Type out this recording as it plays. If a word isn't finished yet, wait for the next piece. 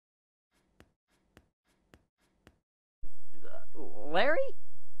Larry?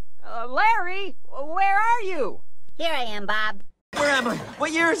 Larry, where are you? Here I am, Bob. Where am I?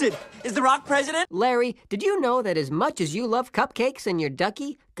 What year is it? Is The Rock president? Larry, did you know that as much as you love cupcakes and your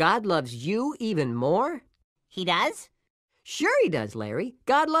ducky, God loves you even more? He does? Sure he does, Larry.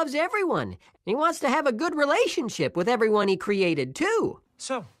 God loves everyone. He wants to have a good relationship with everyone he created, too.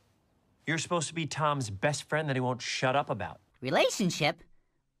 So, you're supposed to be Tom's best friend that he won't shut up about. Relationship?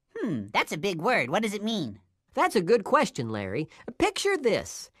 That's a big word. What does it mean? That's a good question, Larry. Picture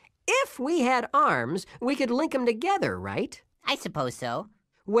this. If we had arms, we could link them together, right? I suppose so.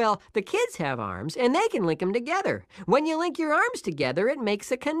 Well, the kids have arms, and they can link them together. When you link your arms together, it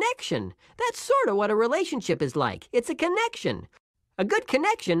makes a connection. That's sort of what a relationship is like. It's a connection. A good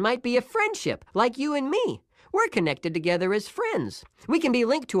connection might be a friendship, like you and me. We're connected together as friends. We can be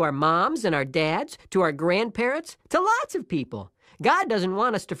linked to our moms and our dads, to our grandparents, to lots of people. God doesn't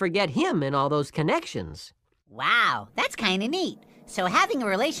want us to forget Him in all those connections. Wow, that's kind of neat. So having a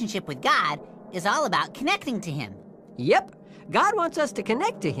relationship with God is all about connecting to Him. Yep. God wants us to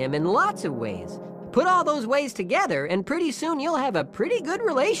connect to Him in lots of ways. Put all those ways together, and pretty soon you'll have a pretty good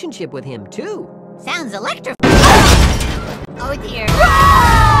relationship with Him, too. Sounds electrifying. Oh, dear.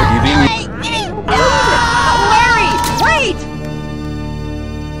 Larry, wait!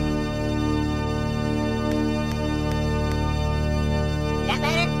 Is that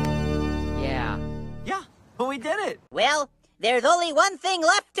better? Yeah. Yeah, but we did it. Well, there's only one thing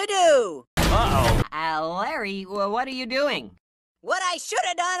left to do. Uh-oh. Larry, what are you doing? What I should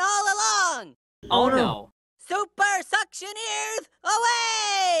have done all along. Oh, no. Super suction ears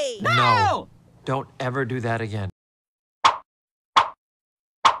away! No! Don't ever do that again.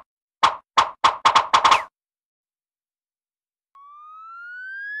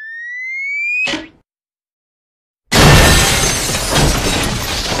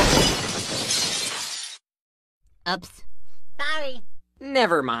 Oops. Sorry.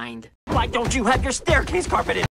 Never mind. Why don't you have your staircase carpeted?